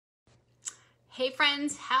Hey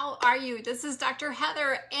friends, how are you? This is Dr.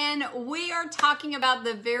 Heather, and we are talking about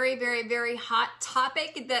the very hot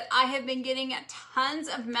topic that I have been getting tons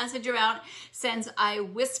of message about since I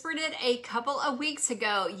whispered it a couple of weeks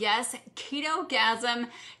ago. Yes, Ketogasm,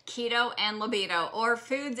 keto and libido, or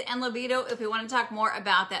foods and libido if we want to talk more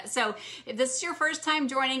about that. So if this is your first time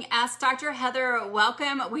joining Ask Dr. Heather,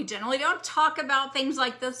 welcome. We generally don't talk about things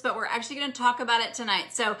like this, but we're actually going to talk about it tonight.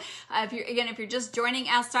 So if you're just joining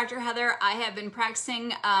Ask Dr. Heather, I have been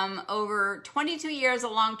practicing over 23 years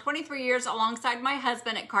alongside my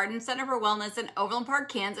husband at Cardin Center for Wellness in Overland Park,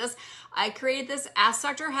 Kansas. I created this Ask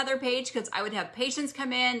Dr. Heather page because I would have patients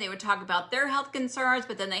come in, they would talk about their health concerns,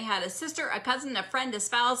 but then they had a sister, a cousin, a friend, a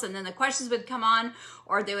spouse, and then the questions would come on,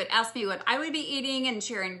 or they would ask me what I would be eating and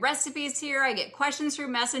sharing recipes here. I get questions through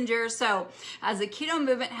Messenger. So as the keto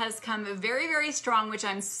movement has come very strong, which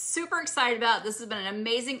I'm super excited about, this has been an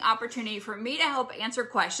amazing opportunity for me to help answer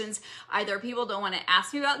questions either people don't want to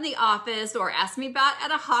ask me about in the office, or ask me about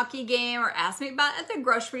at a hockey game, or ask me about at the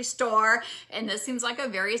grocery store. And this seems like a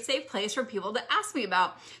very safe place for people to ask me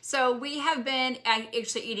about. So we have been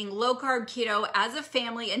actually eating low carb keto as a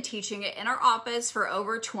family and teaching it in our office for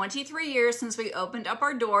over 23 years since we opened up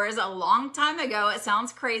our doors a long time ago. It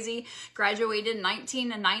sounds crazy. Graduated in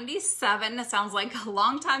 1997. It sounds like a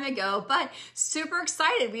long time ago, but super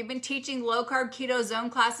excited. We've been teaching low carb keto zone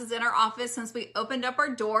classes in our office since we opened up our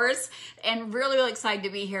doors, and really excited to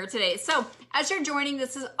be here today. So as you're joining,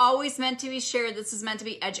 this is always meant to be shared. This is meant to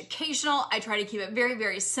be educational. I try to keep it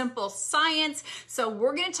very simple science. So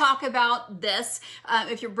we're going to talk about this.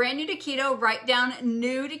 If you're brand new to keto, write down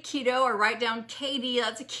new to keto, or write down KD.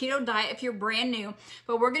 That's a keto diet if you're brand new.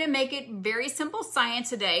 But we're going to make it very simple science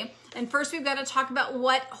today. And first we've got to talk about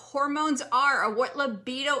what hormones are, or what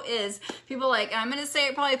libido is. People like, and I'm going to say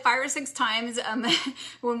it probably 5 or 6 times.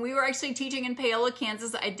 When we were actually teaching in Paola,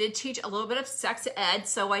 Kansas, I did teach a little bit of sex ed,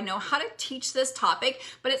 so I know how to teach this topic,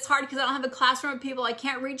 but it's hard because I don't have a classroom of people. I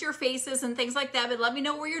can't read your faces and things like that, but let me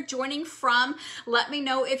know where you're joining from. Let me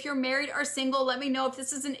know if you're married or single. Let me know if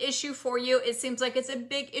this is an issue for you. It seems like it's a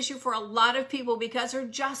big issue for a lot of people because they're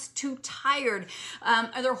just too tired.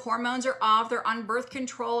 Their hormones are off, they're on birth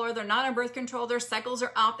control, or they're not on birth control, their cycles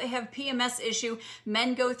are off, they have PMS issue.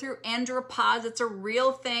 Men go through andropause. It's a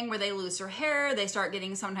real thing where they lose their hair, they start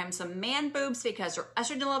getting sometimes some man boobs because their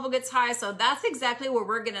estrogen level gets high. So that's exactly where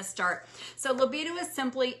we're going to start. So libido is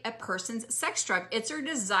simply a person's sex drive. It's their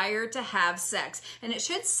desire to have sex, and it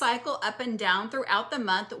should cycle up and down throughout the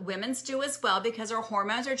month. Women's do as well because our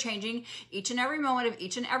hormones are changing each and every moment of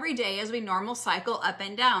each and every day as we normal cycle up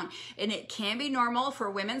and down. And it can be normal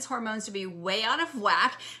for women's hormones to be way out of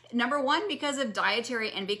whack. Number one, because of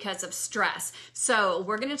dietary and because of stress. So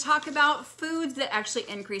we're going to talk about foods that actually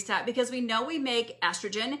increase that, because we know we make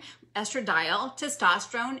estrogen, estradiol,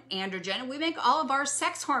 testosterone, androgen. We make all of our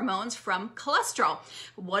sex hormones from cholesterol.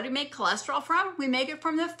 What do we make cholesterol from? We make it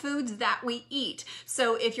from the foods that we eat.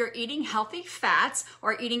 So if you're eating healthy fats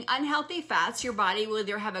or eating unhealthy fats, your body will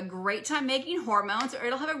either have a great time making hormones, or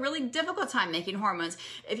it'll have a really difficult time making hormones.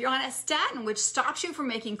 If you're on a statin, which stops you from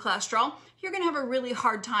making cholesterol, you're going to have a really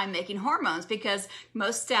hard time making hormones, because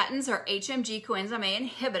most statins are HMG coenzyme A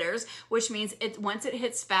inhibitors, which means once it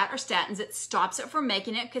hits fat or statins, it stops it from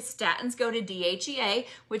making it, because statins go to DHEA,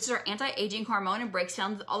 which is our anti-aging hormone, and breaks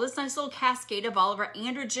down all this nice little cascade of all of our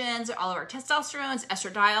androgens, all of our testosterones,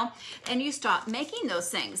 estradiol, and you stop making those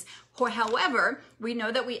things. However, we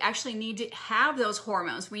know that we actually need to have those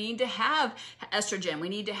hormones. We need to have estrogen. We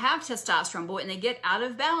need to have testosterone. But when they get out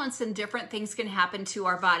of balance, then different things can happen to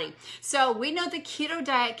our body. So we know the keto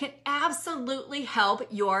diet can absolutely help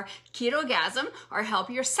your ketogasm, or help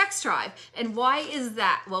your sex drive. And why is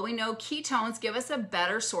that? Well, we know ketones give us a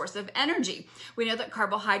better source of energy. We know that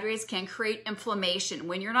carbohydrates can create inflammation.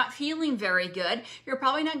 When you're not feeling very good, you're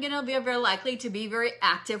probably not going to be very likely to be very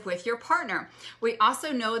active with your partner. We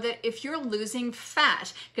also know that if you're losing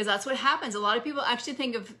fat, because that's what happens. A lot of people actually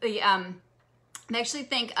think of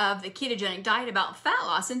the ketogenic diet about fat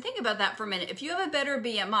loss. And think about that for a minute. If you have a better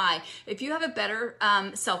BMI, if you have a better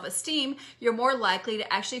self-esteem, you're more likely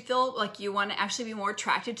to actually feel like you want to actually be more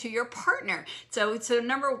attracted to your partner. So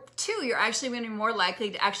number 2, you're actually going to be more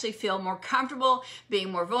likely to actually feel more comfortable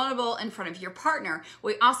being more vulnerable in front of your partner.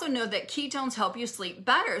 We also know that ketones help you sleep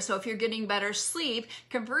better. So if you're getting better sleep,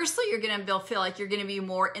 conversely, you're going to feel like you're going to be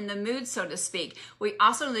more in the mood, so to speak. We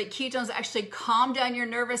also know that ketones actually calm down your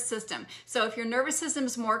nervous system. So if your nervous nervous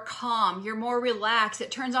system's more calm, you're more relaxed, it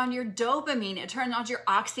turns on your dopamine, it turns on your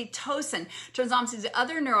oxytocin, turns on these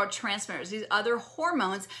other neurotransmitters, these other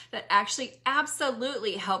hormones that actually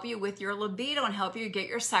absolutely help you with your libido and help you get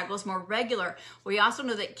your cycles more regular. We also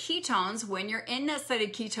know that ketones, when you're in that state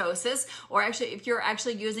of ketosis, or actually if you're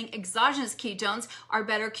actually using exogenous ketones, are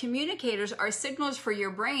better communicators, are signals for your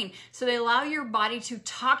brain. So they allow your body to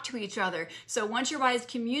talk to each other. So once your body is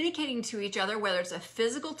communicating to each other, whether it's a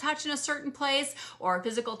physical touch in a certain place or a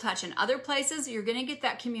physical touch in other places, you're going to get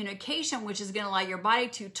that communication, which is going to allow your body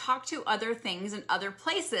to talk to other things in other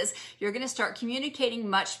places. You're going to start communicating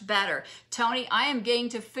much better. Tony, I am getting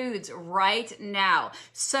to foods right now.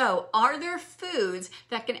 So are there foods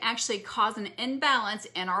that can actually cause an imbalance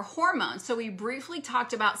in our hormones? So we briefly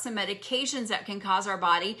talked about some medications that can cause our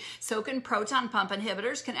body. So can proton pump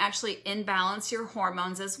inhibitors can actually imbalance your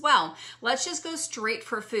hormones as well. Let's just go straight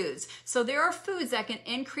for foods. So there are foods that can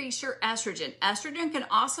increase your estrogen. Estrogen can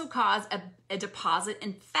also cause a deposit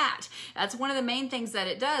in fat. That's one of the main things that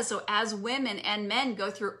it does. So as women and men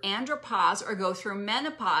go through andropause or go through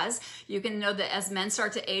menopause, you can know that as men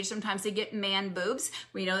start to age, sometimes they get man boobs.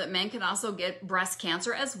 We know that men can also get breast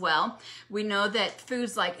cancer as well. We know that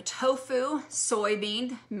foods like tofu,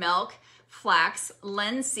 soybean, milk, flax,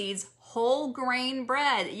 linseeds, whole grain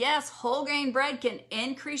bread. Yes, whole grain bread can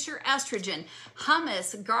increase your estrogen.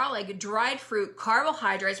 Hummus, garlic, dried fruit,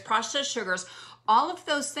 carbohydrates, processed sugars, all of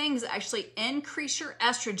those things actually increase your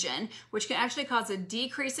estrogen, which can actually cause a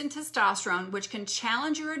decrease in testosterone, which can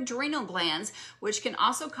challenge your adrenal glands, which can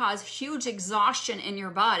also cause huge exhaustion in your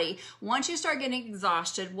body. Once you start getting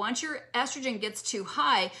exhausted, once your estrogen gets too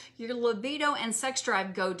high, your libido and sex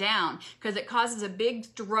drive go down because it causes a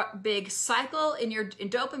big cycle in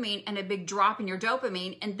dopamine and a big drop in your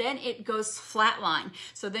dopamine, and then it goes flatline.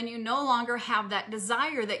 So then you no longer have that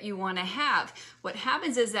desire that you want to have. What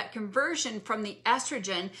happens is that conversion from the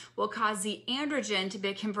estrogen will cause the androgen to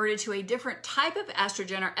be converted to a different type of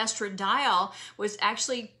estrogen, or estradiol, which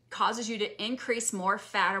actually causes you to increase more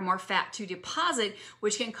fat or more fat to deposit,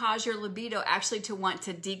 which can cause your libido actually to want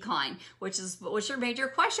to decline, which is what your major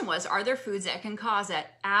question was. Are there foods that can cause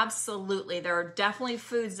that? Absolutely. There are definitely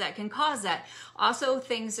foods that can cause that. Also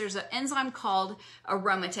there's an enzyme called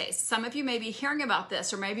aromatase. Some of you may be hearing about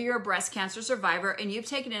this, or maybe you're a breast cancer survivor and you've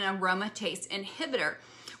taken an aromatase inhibitor.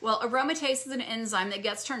 Well, aromatase is an enzyme that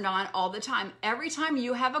gets turned on all the time, every time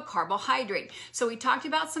you have a carbohydrate. So we talked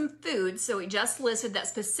about some foods, so we just listed that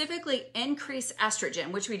specifically increase estrogen,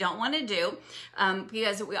 which we don't want to do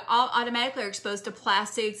because we all automatically are exposed to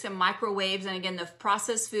plastics and microwaves, and again, the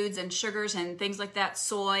processed foods and sugars and things like that,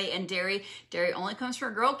 soy and dairy. Dairy only comes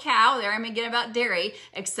from a girl cow. There I'm again about dairy,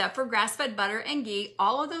 except for grass-fed butter and ghee.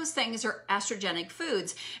 All of those things are estrogenic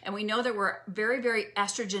foods, and we know that we're very, very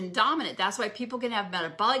estrogen dominant. That's why people can have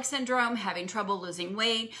metabolic syndrome, having trouble losing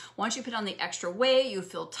weight. Once you put on the extra weight, you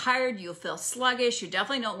feel tired, you feel sluggish. You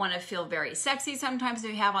definitely don't want to feel very sexy sometimes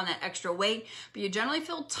if you have on that extra weight, but you generally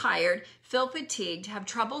feel tired, feel fatigued, have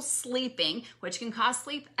trouble sleeping, which can cause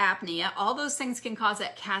sleep apnea. All those things can cause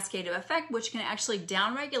that cascade of effect, which can actually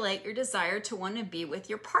downregulate your desire to want to be with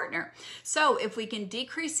your partner. So if we can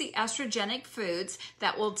decrease the estrogenic foods,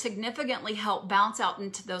 that will significantly help balance out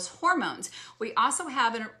into those hormones. We also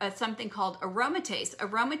have something called aromatase.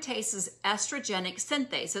 Aromatase is estrogenic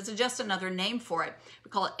synthase. It's just another name for it.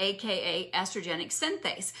 We call it AKA estrogenic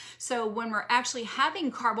synthase. So when we're actually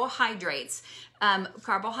having carbohydrates,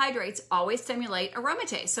 carbohydrates always stimulate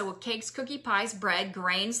aromatase. So with cakes, cookie pies, bread,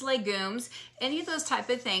 grains, legumes, any of those type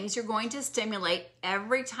of things, you're going to stimulate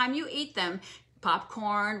every time you eat them.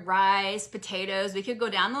 Popcorn, rice, potatoes, we could go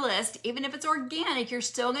down the list. Even if it's organic, you're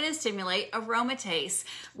still going to stimulate aromatase.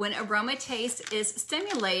 When aromatase is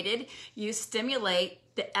stimulated, you stimulate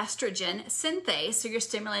the estrogen synthase, so you're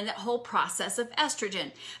stimulating that whole process of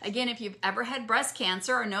estrogen. Again, if you've ever had breast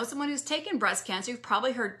cancer or know someone who's taken breast cancer, you've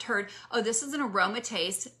probably heard, oh, this is an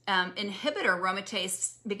aromatase inhibitor,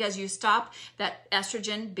 aromatase, because you stop that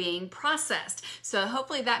estrogen being processed. So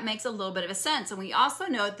hopefully that makes a little bit of a sense. And we also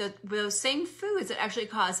know that those same foods that actually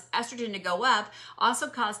cause estrogen to go up also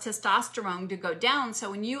cause testosterone to go down.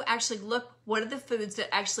 So when you actually look, what are the foods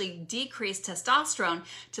that actually decrease testosterone?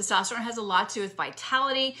 Testosterone has a lot to do with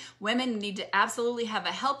vitality. Women need to absolutely have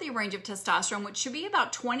a healthy range of testosterone, which should be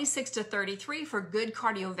about 26 to 33 for good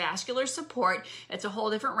cardiovascular support. It's a whole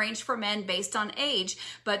different range for men based on age,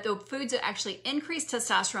 but the foods that actually increase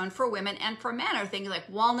testosterone for women and for men are things like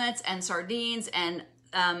walnuts and sardines and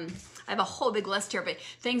I have a whole big list here, but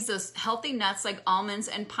things, those healthy nuts like almonds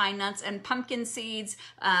and pine nuts and pumpkin seeds,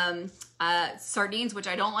 sardines, which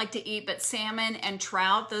I don't like to eat, but salmon and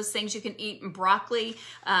trout, those things you can eat, and broccoli,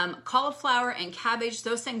 cauliflower and cabbage,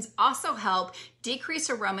 those things also help decrease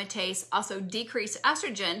aromatase, also decrease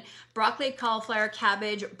estrogen. Broccoli, cauliflower,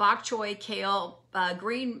 cabbage, bok choy, kale,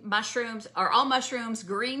 green mushrooms, or all mushrooms,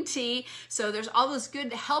 green tea. So there's all those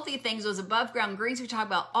good healthy things, those above ground greens we talk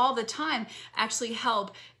about all the time, actually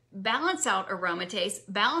help balance out aromatase,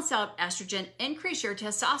 balance out estrogen, increase your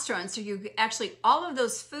testosterone. So you actually, all of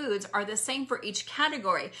those foods are the same for each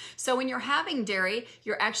category. So when you're having dairy,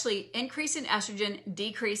 you're actually increasing estrogen,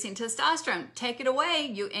 decreasing testosterone. Take it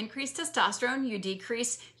away, you increase testosterone, you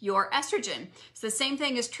decrease your estrogen. So the same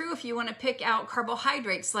thing is true if you want to pick out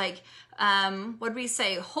carbohydrates like, what do we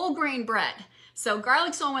say, whole grain bread. So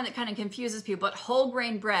garlic's the only one that kind of confuses people, but whole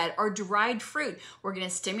grain bread or dried fruit, we're going to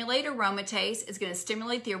stimulate aromatase. It's going to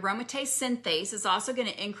stimulate the aromatase synthase. It's also going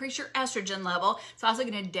to increase your estrogen level. It's also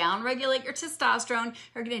going to downregulate your testosterone.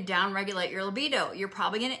 You're going to downregulate your libido. You're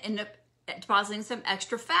probably going to end up depositing some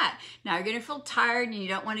extra fat. Now you're going to feel tired and you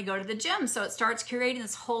don't want to go to the gym. So it starts creating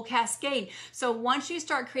this whole cascade. So once you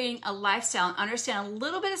start creating a lifestyle and understand a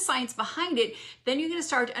little bit of science behind it, then you're going to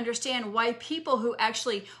start to understand why people who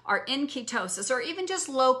actually are in ketosis or even just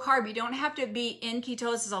low carb, you don't have to be in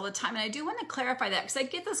ketosis all the time. And I do want to clarify that because I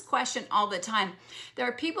get this question all the time. There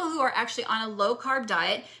are people who are actually on a low carb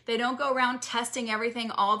diet. They don't go around testing everything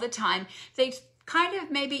all the time. They kind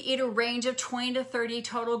of maybe eat a range of 20 to 30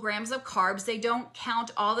 total grams of carbs. They don't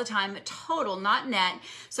count all the time, total, not net.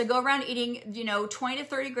 So go around eating, 20 to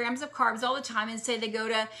 30 grams of carbs all the time and say they go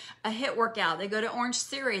to a HIIT workout, they go to Orange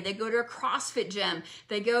Theory, they go to a CrossFit gym,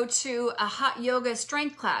 they go to a hot yoga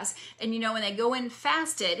strength class. And when they go in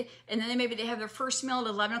fasted and then maybe they have their first meal at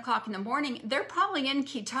 11 o'clock in the morning, they're probably in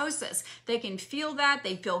ketosis. They can feel that.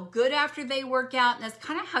 They feel good after they work out. And that's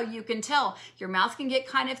kind of how you can tell. Your mouth can get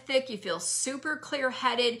kind of thick. You feel super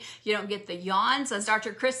clear-headed. You don't get the yawns, as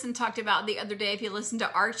Dr. Kristen talked about the other day. If you listen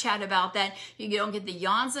to our chat about that, you don't get the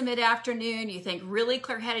yawns in mid-afternoon. You think really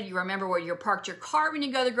clear-headed. You remember where you parked your car when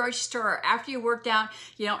you go to the grocery store or after you worked out.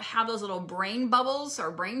 You don't have those little brain bubbles or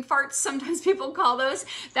brain farts, sometimes people call those.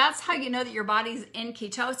 That's how you know that your body's in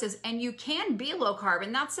ketosis, and you can be low carb.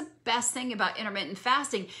 And that's the best thing about intermittent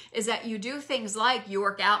fasting is that you do things like you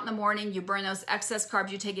work out in the morning, you burn those excess carbs,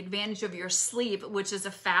 you take advantage of your sleep, which is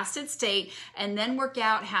a fasted state, and then work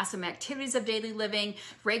out, have some activities of daily living,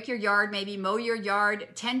 rake your yard, maybe mow your yard,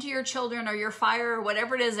 tend to your children or your fire or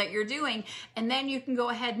whatever it is that you're doing. And then you can go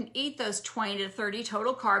ahead and eat those 20 to 30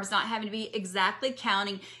 total carbs, not having to be exactly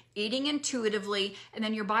counting, eating intuitively, and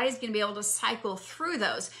then your body's going to be able to cycle through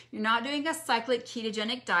those. You're not doing a cyclic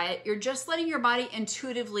ketogenic diet. You're just letting your body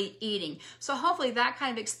intuitively eating. So hopefully that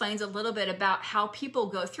kind of explains a little bit about how people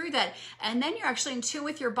go through that. And then you're actually in tune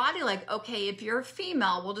with your body. Like, okay, if you're a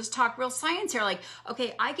female, we'll just talk real science here. Like,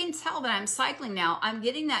 okay, I can tell that I'm cycling now. I'm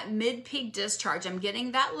getting that mid-peak discharge. I'm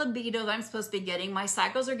getting that libido that I'm supposed to be getting. My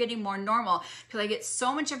cycles are getting more normal because I get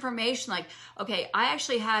so much information. Like, okay, I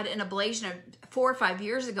actually had an ablation of 4 or 5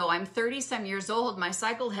 years ago. I'm 30-some years old. My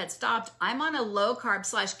cycle had stopped. I'm on a low carb /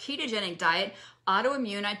 ketogenic diet,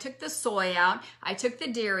 autoimmune. I took the soy out. I took the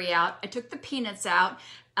dairy out. I took the peanuts out.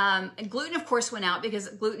 And gluten, of course, went out because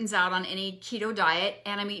gluten's out on any keto diet.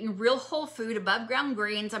 And I'm eating real whole food, above ground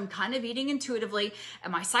greens. I'm kind of eating intuitively.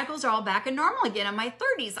 And my cycles are all back in normal again in my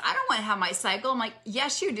 30s. I don't want to have my cycle. I'm like,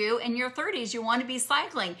 yes, you do. In your 30s, you want to be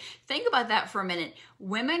cycling. Think about that for a minute.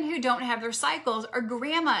 Women who don't have their cycles are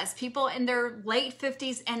grandmas, people in their late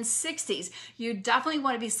 50s and 60s. You definitely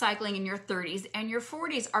want to be cycling in your 30s and your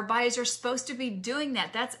 40s. Our bodies are supposed to be doing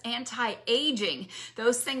that. That's anti-aging.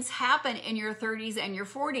 Those things happen in your 30s and your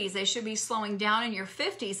 40s. They should be slowing down in your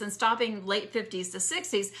 50s and stopping late 50s to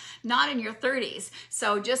 60s, not in your 30s.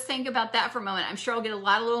 So just think about that for a moment. I'm sure I'll get a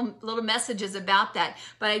lot of little messages about that,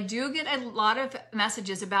 but I do get a lot of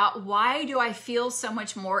messages about why do I feel so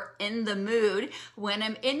much more in the mood when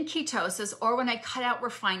I'm in ketosis or when I cut out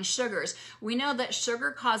refined sugars. We know that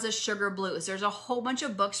sugar causes sugar blues. There's a whole bunch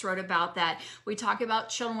of books wrote about that. We talk about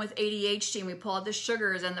children with ADHD and we pull out the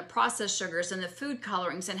sugars and the processed sugars and the food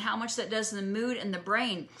colorings and how much that does to the mood and the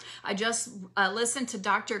brain. I just listened to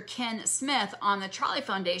Dr. Ken Smith on the Charlie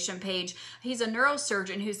Foundation page. He's a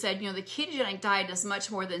neurosurgeon who said, the ketogenic diet does much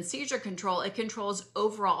more than seizure control. It controls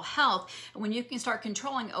overall health. And when you can start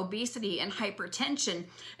controlling obesity and hypertension,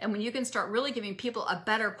 and when you can start really giving people cycle, a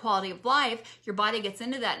better quality of life, your body gets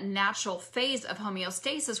into that natural phase of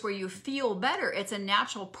homeostasis where you feel better. It's a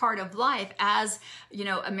natural part of life as, you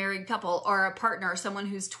know, a married couple or a partner or someone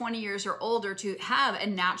who's 20 years or older to have a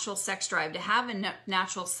natural sex drive, to have a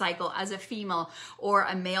natural cycle as a female, or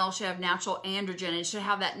a male should have natural androgen and should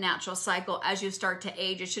have that natural cycle as you start to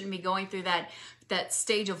age. You shouldn't be going through that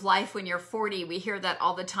stage of life when you're 40. We hear that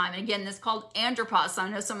all the time. And again, this is called andropause. So I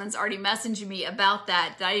know someone's already messaged me about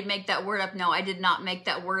that. Did I make that word up? No, I did not make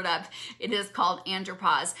that word up. It is called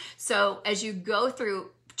andropause. So as you go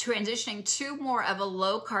through transitioning to more of a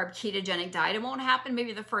low carb ketogenic diet, it won't happen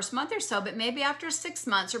maybe the first month or so, but maybe after 6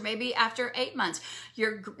 months or maybe after 8 months,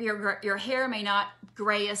 your hair may not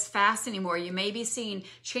gray as fast anymore. You may be seeing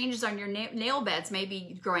changes on your nail beds,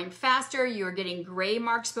 maybe growing faster. You're getting gray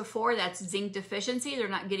marks before. That's zinc deficiency. They're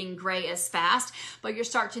not getting gray as fast, but you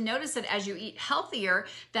start to notice that as you eat healthier,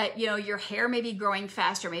 that, you know, your hair may be growing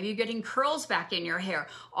faster. Maybe you're getting curls back in your hair.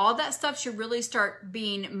 All that stuff should really start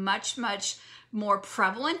being much more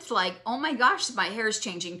prevalent. Like, oh my gosh, my hair is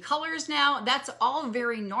changing colors now. That's all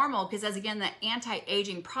very normal because that's, again, the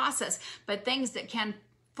anti-aging process. But things that can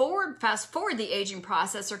fast forward the aging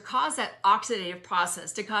process or cause that oxidative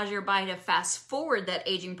process to cause your body to fast forward that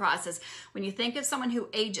aging process. When you think of someone who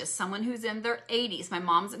ages, someone who's in their 80s, my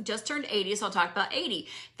mom's just turned 80, so I'll talk about 80,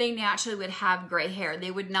 they naturally would have gray hair. They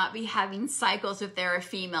would not be having cycles if they're a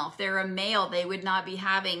female. If they're a male, they would not be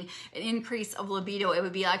having an increase of libido. It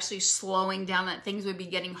would be actually slowing down, that things would be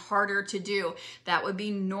getting harder to do. That would be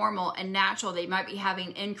normal and natural. They might be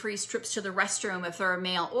having increased trips to the restroom if they're a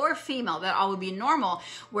male or a female. That all would be normal.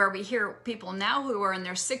 Where we hear people now who are in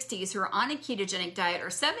their 60s who are on a ketogenic diet or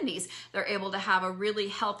 70s, they're able to have a really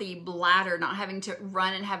healthy bladder, not having to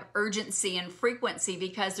run and have urgency and frequency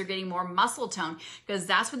because they're getting more muscle tone, because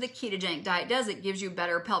that's what the ketogenic diet does. It gives you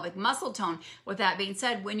better pelvic muscle tone. With that being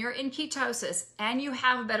said, when you're in ketosis and you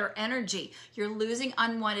have better energy, you're losing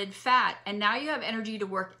unwanted fat, and now you have energy to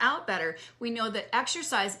work out better. We know that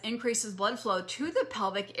exercise increases blood flow to the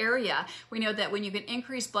pelvic area. We know that when you can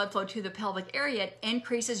increase blood flow to the pelvic area, it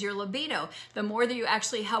increases your libido. The more that you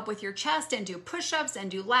actually help with your chest and do push-ups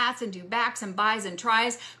and do lats and do backs and bis and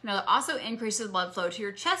tris, we know that also increases blood flow to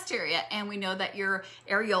your chest area. And we know that your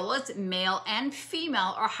areolas, male and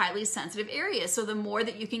female, are highly sensitive areas. So the more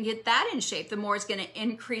that you can get that in shape, the more it's going to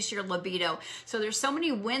increase your libido. So there's so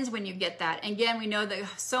many wins when you get that. And again, we know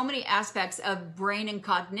that so many aspects of brain and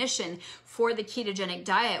cognition for the ketogenic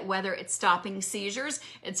diet, whether it's stopping seizures,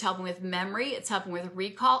 it's helping with memory, it's helping with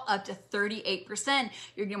recall up to 38%.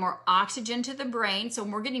 You're getting more oxygen to the brain, so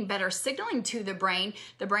we're getting better signaling to the brain.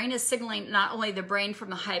 The brain is signaling not only the brain from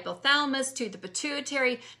the hypothalamus to the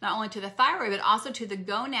pituitary, not only to the thyroid, but also to the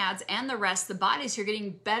gonads and the rest of the body. So you're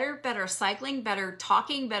getting better cycling, better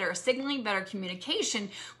talking, better signaling, better communication,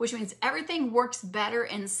 which means everything works better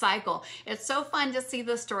in cycle. It's so fun to see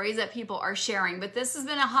the stories that people are sharing, but this has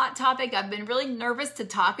been a hot topic I've been really nervous to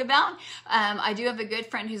talk about. I do have a good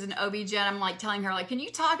friend who's an OB-GYN. I'm like telling her, like, can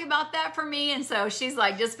you talk about that for me? And so she's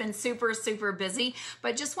like just been super busy,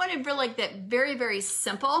 but just wanted to like that very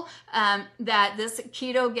simple, that this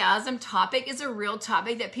ketogasm topic is a real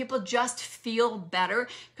topic, that people just feel better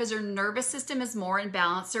because their nervous system is more in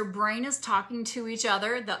balance. Their brain is talking to each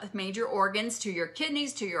other, the major organs, to your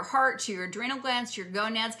kidneys, to your heart, to your adrenal glands, to your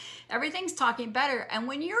gonads. Everything's talking better. And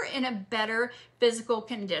when you're in a better physical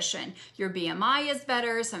condition, your BMI is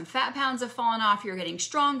better, some fat pounds have fallen off, you're getting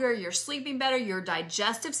stronger, you're sleeping better, your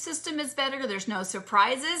digestive system is better, there's no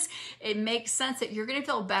surprises. It makes sense that you're going to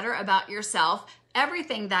feel better about yourself.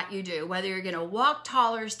 Everything that you do, whether you're going to walk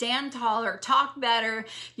taller, stand taller, talk better,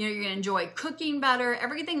 you know, you're going to enjoy cooking better,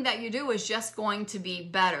 everything that you do is just going to be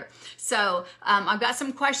better. So I've got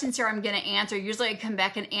some questions here I'm going to answer. Usually I come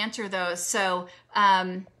back and answer those. So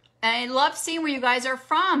I love seeing where you guys are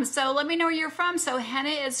from. So let me know where you're from. So Henna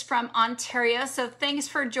is from Ontario. So thanks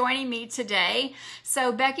for joining me today.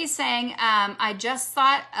 So Becky's saying, I just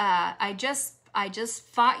fought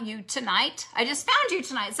you tonight. I just found you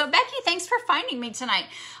tonight. So Becky, thanks for finding me tonight.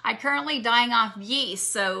 I'm currently dying off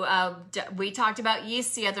yeast. So we talked about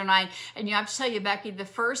yeast the other night, and you have to tell you, Becky, the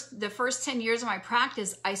first 10 years of my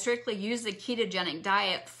practice, I strictly used the ketogenic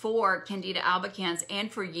diet for Candida albicans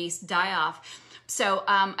and for yeast die-off. So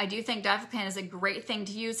I do think diflucan is a great thing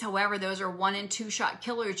to use. However, those are 1 and 2 shot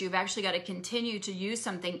killers. You've actually got to continue to use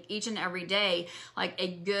something each and every day, like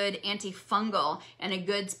a good antifungal and a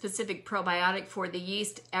good specific probiotic for the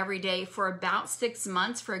yeast every day for about 6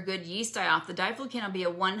 months for a good yeast die-off. The diflucan will be a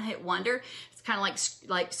one-hit wonder. It's It's kind of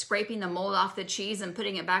like scraping the mold off the cheese and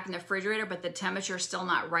putting it back in the refrigerator, but the temperature is still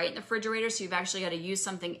not right in the refrigerator. So you've actually got to use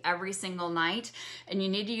something every single night, and you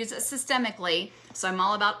need to use it systemically. So I'm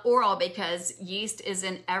all about oral because yeast is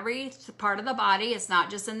in every part of the body. It's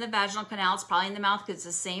not just in the vaginal canal. It's probably in the mouth because it's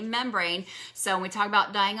the same membrane. So when we talk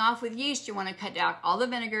about dying off with yeast, you want to cut out all the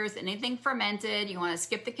vinegars, anything fermented. You want to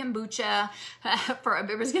skip the kombucha.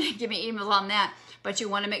 Everybody's going to give me emails on that. But you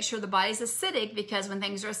want to make sure the body's acidic, because when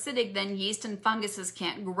things are acidic, then yeast and funguses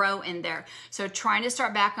can't grow in there. So trying to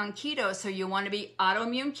start back on keto, so you want to be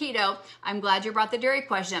autoimmune keto. I'm glad you brought the dairy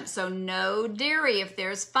question up. So no dairy if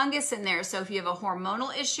there's fungus in there. So if you have a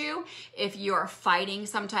hormonal issue, if you're fighting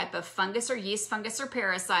some type of fungus or yeast, fungus or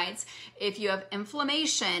parasites, if you have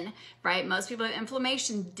inflammation, right? Most people have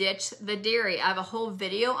inflammation, ditch the dairy. I have a whole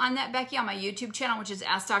video on that, Becky, on my YouTube channel, which is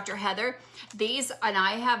Ask Dr. Heather. These, and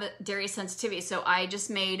I have dairy sensitivity, so I just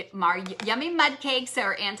made my yummy mud cakes that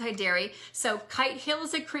are anti-dairy. So Kite Hill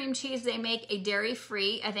is a cream cheese. They make a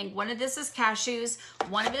dairy-free. I think one of this is cashews,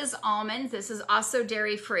 one of it is almonds. This is also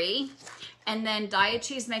dairy-free. And then Diet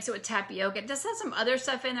Cheese makes it with tapioca. It does have some other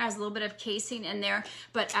stuff in there. It has a little bit of casein in there,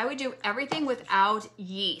 but I would do everything without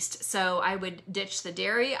yeast. So I would ditch the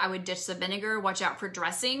dairy. I would ditch the vinegar. Watch out for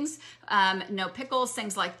dressings. No pickles,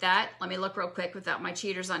 things like that. Let me look real quick without my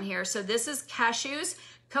cheaters on here. So this is cashews,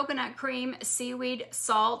 coconut cream, seaweed,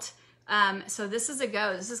 salt. So this is a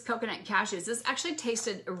go. This is coconut and cashews. This actually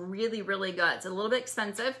tasted really, really good. It's a little bit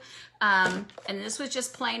expensive. And this was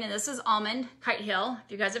just plain, and this is almond, Kite Hill.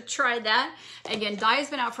 If you guys have tried that. Again, Diet's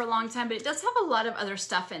been out for a long time, but it does have a lot of other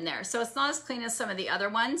stuff in there. So it's not as clean as some of the other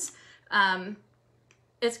ones.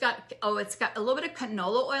 It's got a little bit of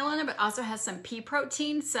canola oil in it, but also has some pea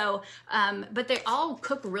protein. So, but they all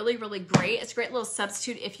cook really, really great. It's a great little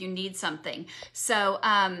substitute if you need something. So,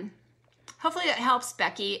 hopefully that helps,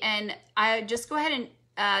 Becky. And I just go ahead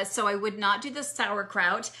and, so I would not do the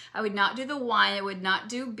sauerkraut. I would not do the wine. I would not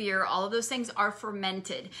do beer. All of those things are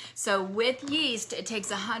fermented. So with yeast, it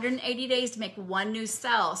takes 180 days to make one new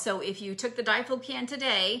cell. So if you took the diflucan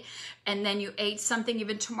today and then you ate something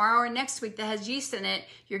even tomorrow or next week that has yeast in it,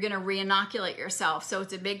 you're going to re-inoculate yourself. So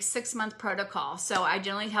it's a big 6-month protocol. So I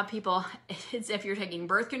generally tell people, if you're taking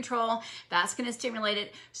birth control, that's going to stimulate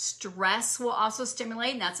it. Stress will also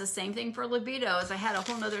stimulate, and that's the same thing for libido, as I had a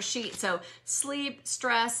whole nother sheet. So sleep,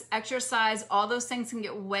 stress, exercise, all those things can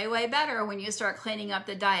get way, way better when you start cleaning up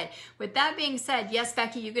the diet. With that being said, yes,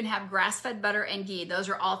 Becky, you can have grass-fed butter and ghee. Those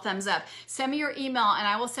are all thumbs up. Send me your email and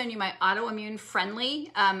I will send you my autoimmune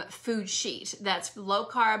friendly food sheet. That's low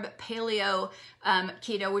carb, paleo,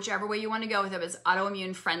 keto, whichever way you want to go with it, is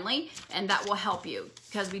autoimmune friendly, and that will help you,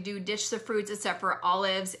 because we do ditch the fruits except for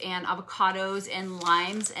olives and avocados and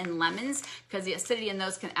limes and lemons, because the acidity in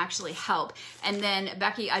those can actually help. And then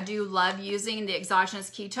Becky, I do love using the exogenous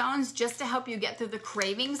ketones just to help you get through the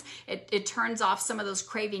cravings. It turns off some of those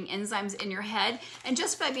craving enzymes in your head. And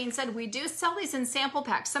just by being said, we do sell these in sample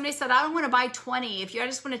packs. Somebody said, I don't want to buy 20. If you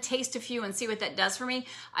just want to taste a few and see what that does for me,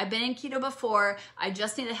 I've been in keto before. I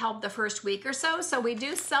just need to help the first week or so. So we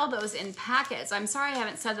do sell those in packets. I'm sorry I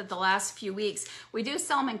haven't said that the last few weeks. We do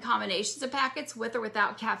sell them in combinations of packets with or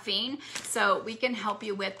without caffeine. So we can help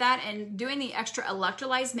you with that. And doing the extra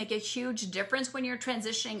electrolytes make a huge difference when you're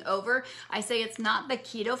transitioning over. I say it's not the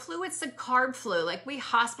keto flu, it's the carb flu. Like, we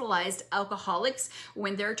hospitalized alcoholics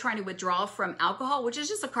when they're trying to withdraw from alcohol, which is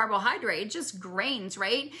just a carbohydrate, just grains,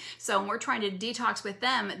 right? So when we're trying to detox with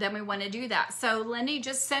them, then we want to do that. So Lindy,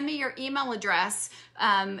 just send me your email address.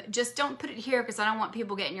 Just don't put it here because I don't want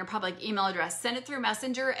people getting your public email address. Send it through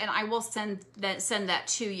Messenger and I will send that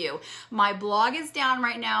to you. My blog is down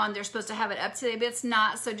right now and they're supposed to have it up today, but it's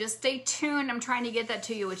not. So just stay tuned. I'm trying to get that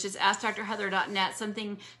to you, which is AskDrHeather.net.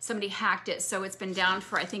 Somebody hacked it. So it's been down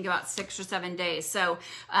for, I think, about 6 or 7 days. So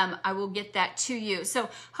I will get that to you. So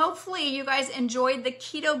hopefully you guys enjoyed the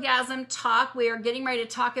Ketogasm talk. We are getting ready to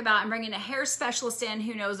talk about, I'm bringing a hair specialist in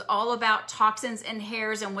who knows all about toxins in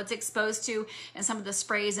hairs and what's exposed to, and some of the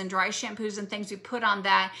sprays and dry shampoos and things we put on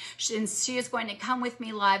that. And she is going to come with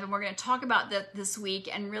me live and we're going to talk about that this week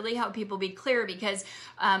and really help people be clear, because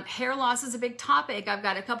hair loss is a big topic. I've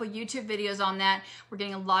got a couple YouTube videos on that. We're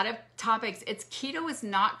getting a lot of topics. Keto is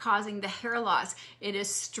not causing the hair loss. It is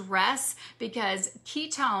stress, because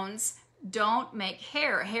ketones don't make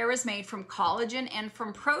hair. Hair is made from collagen and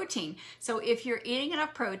from protein. So if you're eating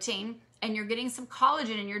enough protein and you're getting some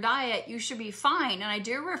collagen in your diet, you should be fine. And I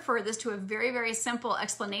do refer this to a very, very simple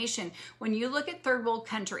explanation. When you look at third world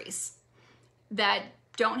countries that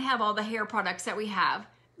don't have all the hair products that we have,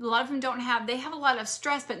 a lot of them they have a lot of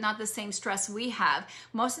stress, but not the same stress we have.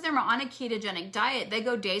 Most of them are on a ketogenic diet. They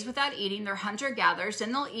go days without eating. They're hunter-gatherers.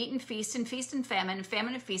 Then they'll eat and feast and famine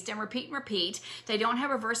and feast and repeat. They don't have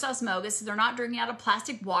reverse osmosis. They're not drinking out of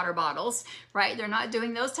plastic water bottles, right? They're not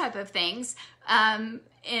doing those type of things. And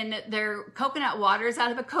their coconut water is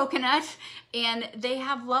out of a coconut, and they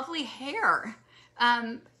have lovely hair.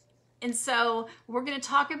 And so we're going to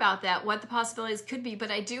talk about that, what the possibilities could be, but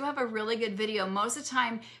I do have a really good video. Most of the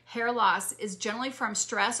time, hair loss is generally from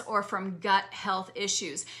stress or from gut health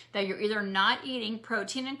issues, that you're either not eating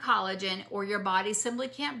protein and collagen, or your body simply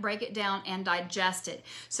can't break it down and digest it.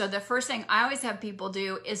 So the first thing I always have people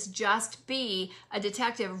do is just be a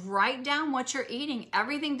detective. Write down what you're eating,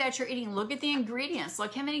 everything that you're eating. Look at the ingredients.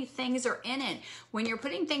 Look how many things are in it. When you're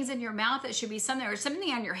putting things in your mouth, it should be something, or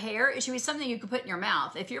something on your hair, it should be something you can put in your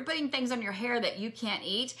mouth. If you're putting things on your hair that you can't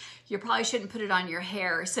eat, you probably shouldn't put it on your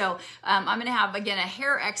hair. So I'm going to have, again, a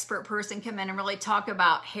hair expert person come in and really talk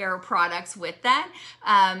about hair products with that.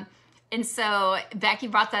 And so Becky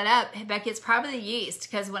brought that up. Becky, it's probably the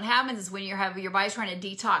yeast, because what happens is when your body's trying to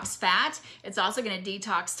detox fat, it's also going to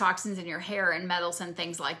detox toxins in your hair and metals and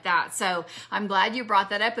things like that. So I'm glad you brought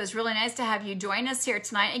that up. It was really nice to have you join us here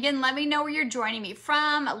tonight. Again, let me know where you're joining me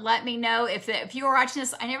from. Let me know if you are watching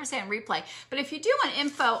this. I never say on replay, but if you do want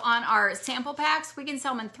info on our sample packs, we can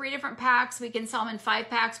sell them in 3 different packs. We can sell them in 5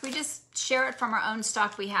 packs. We just share it from our own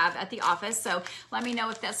stock we have at the office. So let me know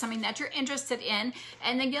if that's something that you're interested in.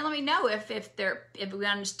 And again, let me know if we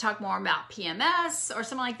want to talk more about PMS or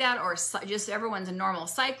something like that, or just everyone's a normal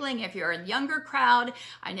cycling. If you're a younger crowd,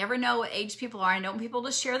 I never know what age people are. I don't want people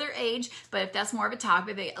to share their age, but if that's more of a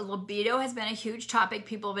topic, libido has been a huge topic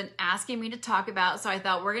people have been asking me to talk about. So I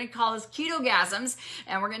thought we're going to call this Ketogasms,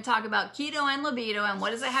 and we're going to talk about keto and libido and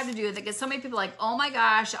what does it have to do with it. Because so many people are like, oh my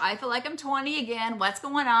gosh, I feel like I'm 20 again. What's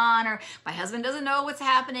going on? Or my husband doesn't know what's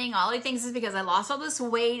happening. All he thinks is because I lost all this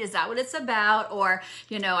weight. Is that what it's about? Or,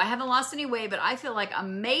 I haven't lost any weight, but I feel like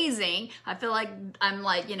amazing. I feel like I'm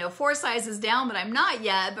like, 4 sizes down, but I'm not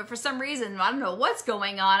yet. But for some reason, I don't know what's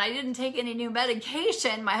going on. I didn't take any new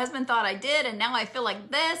medication. My husband thought I did, and now I feel like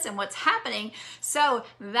this, and what's happening. So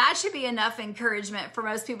that should be enough encouragement for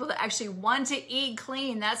most people to actually want to eat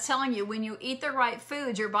clean. That's telling you when you eat the right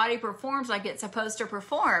foods, your body performs like it's supposed to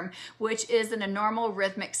perform, which is in a normal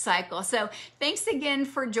rhythmic cycle. So thanks again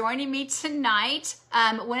for joining me tonight.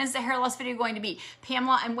 When is the hair loss video going to be?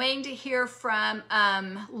 Pamela, I'm waiting to hear from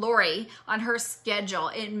Lori on her schedule.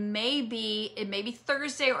 It may be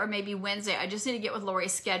Thursday or maybe Wednesday. I just need to get with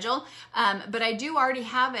Lori's schedule. But I do already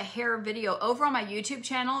have a hair video over on my YouTube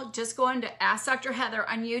channel. Just go into Ask Dr. Heather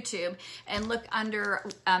on YouTube and look under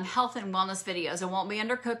health and wellness videos. It won't be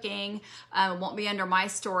under cooking. It won't be under my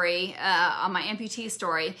story, on my amputee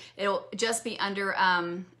story. It'll just be under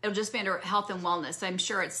health and wellness. I'm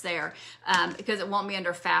sure it's there because it won't be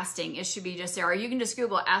under fasting. It should be just there. Or you can just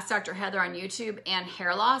Google Ask Dr. Heather on YouTube and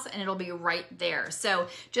hair loss, and it'll be right there. So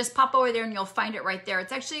just pop over there and you'll find it right there.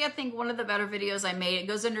 It's actually, I think, one of the better videos I made. It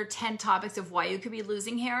goes under 10 topics of why you could be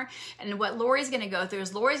losing hair. And what Lori's going to go through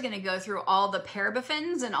is Lori's going to go through all the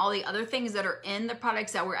parabens and all the other things that are in the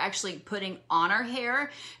products that we're actually putting on our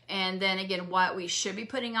hair. And then again, what we should be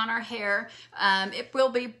putting on our hair. It will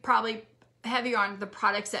be probably heavier on the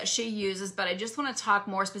products that she uses, but I just want to talk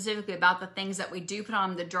more specifically about the things that we do put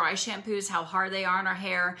on, the dry shampoos, how hard they are on our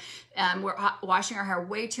hair. We're washing our hair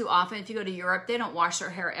way too often. If you go to Europe, they don't wash their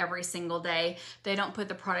hair every single day. They don't put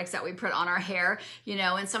the products that we put on our hair,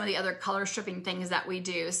 and some of the other color stripping things that we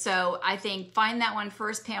do. So I think find that one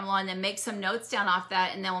first, Pamela, and then make some notes down off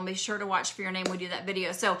that, and then we'll be sure to watch for your name when we do that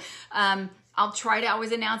video. So I'll try to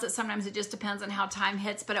always announce it. Sometimes it just depends on how time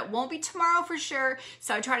hits, but it won't be tomorrow for sure.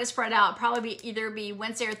 So I try to spread out. Probably either be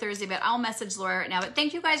Wednesday or Thursday, but I'll message Laura right now. But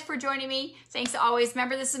thank you guys for joining me. Thanks always.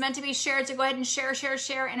 Remember, this is meant to be shared, so go ahead and share,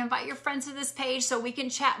 and invite your friends to this page so we can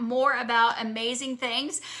chat more about amazing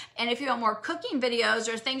things. And if you want more cooking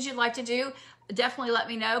videos or things you'd like to do, definitely let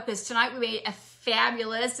me know, because tonight we made a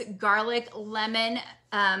fabulous garlic lemon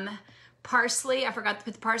parsley. I forgot to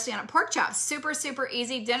put the parsley on it. Pork chops. Super, super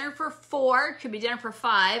easy. Dinner for 4. Could be dinner for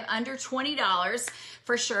 5. Under $20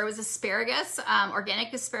 for sure. It was asparagus,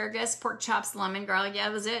 organic asparagus, pork chops, lemon, garlic. Yeah,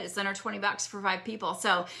 that was it. It's under 20 bucks for 5 people.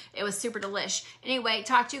 So it was super delish. Anyway,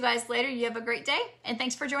 talk to you guys later. You have a great day, and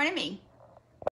thanks for joining me.